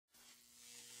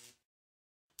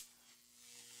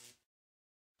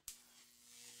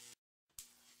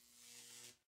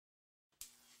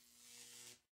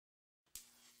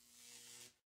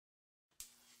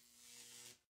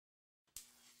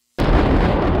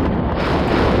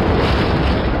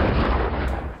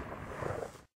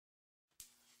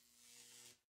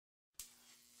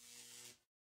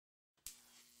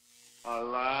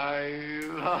Alive!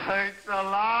 It's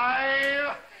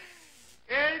alive!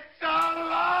 It's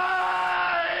alive!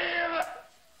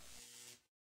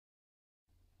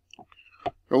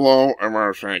 Hello, I'm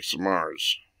Artifacts of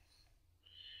Mars.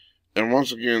 And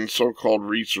once again, so-called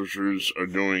researchers are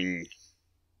doing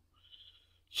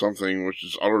something which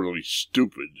is utterly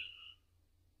stupid.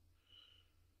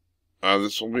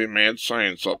 This will be a mad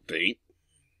science update.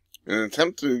 In an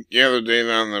attempt to gather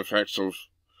data on the effects of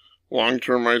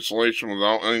long-term isolation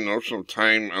without any notion of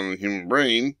time on the human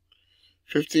brain,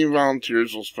 15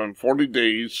 volunteers will spend 40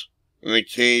 days in a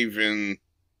cave in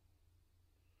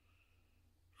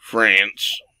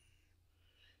France.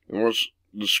 It was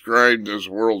described as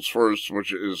the world's first,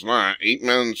 which it is not. 8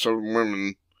 men and 7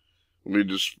 women will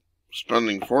be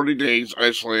spending 40 days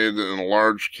isolated in a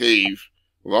large cave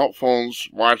without phones,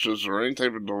 watches, or any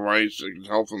type of device that can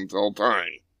help them tell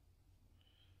time.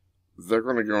 They're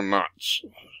going to go nuts.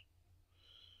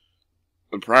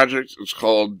 The project is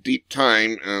called Deep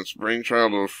Time, and it's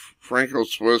brainchild of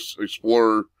Franco-Swiss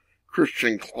explorer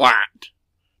Christian Klatt.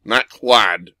 Not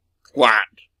Claude.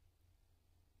 Klatt.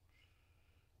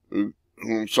 Who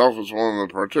himself is one of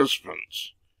the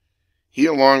participants. He,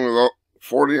 along with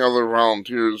 40 other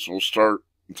volunteers, will start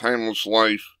a timeless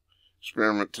life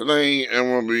experiment today, and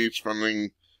will be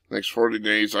spending the next 40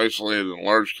 days isolated in a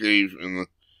large cave in the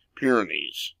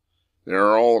Pyrenees. They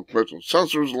are all equipped with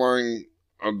sensors, allowing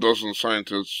a dozen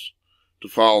scientists to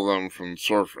follow them from the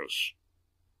surface.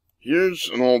 Here's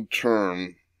an old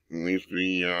term that needs to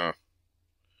be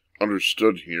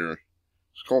understood here.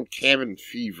 It's called cabin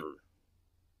fever.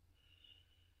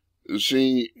 You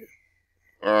see,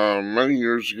 many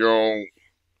years ago,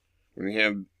 when you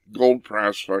had gold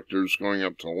prospectors going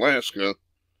up to Alaska,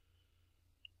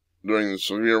 during the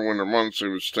severe winter months, they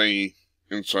would stay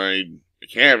inside a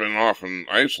cabin, often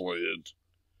isolated.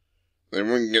 They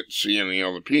wouldn't get to see any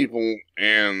other people,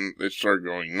 and they start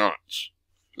going nuts.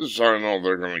 This is how I know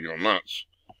they're going to go nuts.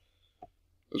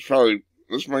 This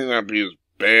might not be as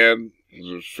bad, because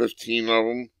there's 15 of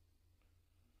them.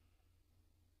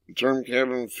 The term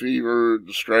cabin fever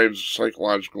describes the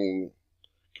psychological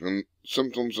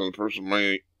symptoms that a person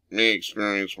may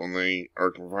experience when they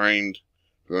are confined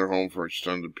to their home for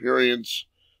extended periods.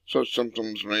 Such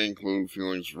symptoms may include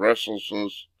feelings of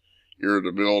restlessness,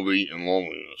 irritability, and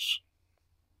loneliness.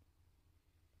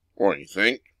 What do you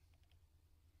think?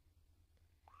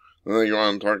 Then they go on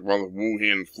and talk about the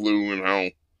Wuhan flu and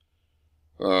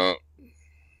how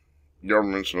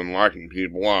government's been locking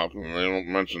people up, and they don't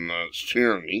mention that it's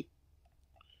tyranny.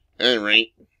 At any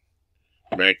rate,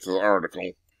 back to the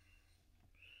article.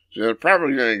 So they're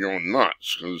probably going to go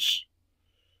nuts, because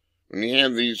when you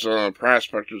have these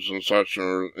prospectors and such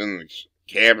are in the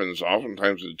cabins,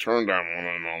 oftentimes they turned on one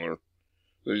another.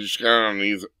 They just got on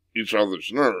each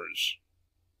other's nerves.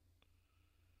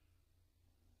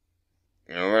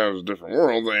 You know, that was a different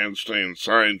world. They had to stay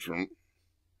inside for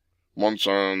months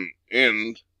on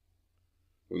end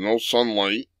with no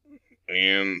sunlight,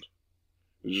 and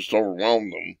it just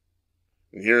overwhelmed them.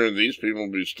 And here, these people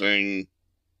will be staying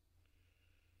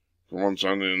for months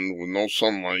on end with no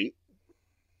sunlight,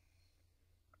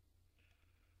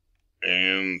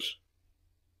 and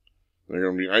they're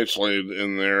going to be isolated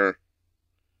in there.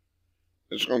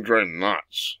 It's going to drive them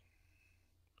nuts.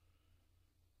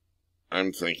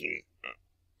 I'm thinking,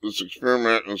 this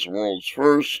experiment is the world's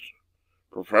first.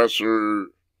 Professor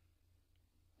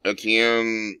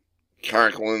Etienne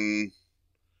Coquelin,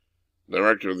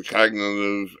 director of the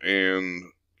Cognitive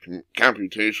and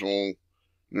Computational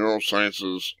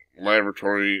Neurosciences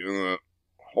Laboratory in the...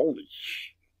 Holy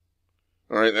sh...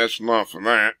 Alright, that's enough of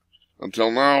that. Until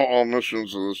now, all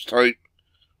missions of this type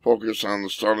focus on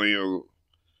the study of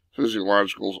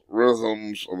physiological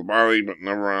rhythms of the body, but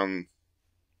never on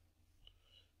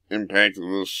impact of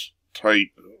this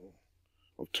type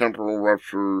of temporal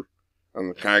rupture on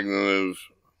the cognitive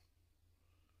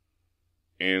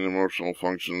and emotional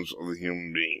functions of the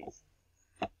human being.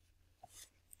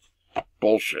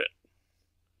 Bullshit.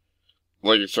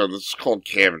 Like I said, this is called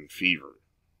cabin fever,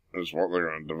 is what they're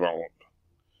going to develop.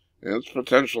 And it's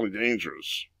potentially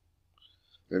dangerous.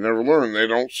 They never learn. They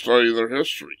don't study their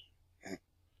history.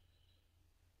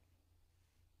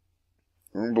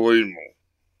 Unbelievable.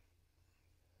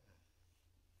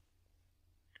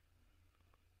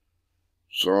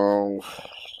 So,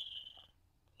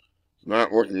 it's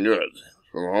not looking good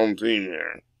for the home team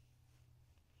here.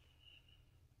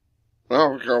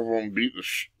 Well, a couple of them beat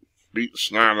the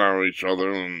snot out of each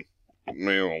other, and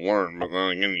maybe they'll learn, but then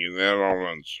again, you get that all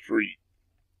on the street.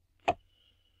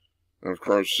 And of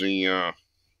course, the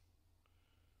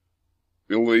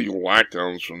illegal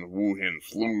lockdowns from the Wuhan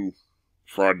flu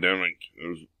fraudemic.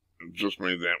 It it just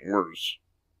made that worse.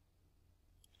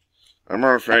 On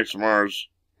Artifacts of Mars,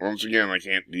 once again, I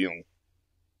can't deal.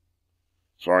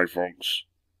 Sorry, folks.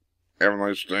 Have a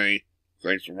nice day.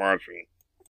 Thanks for watching.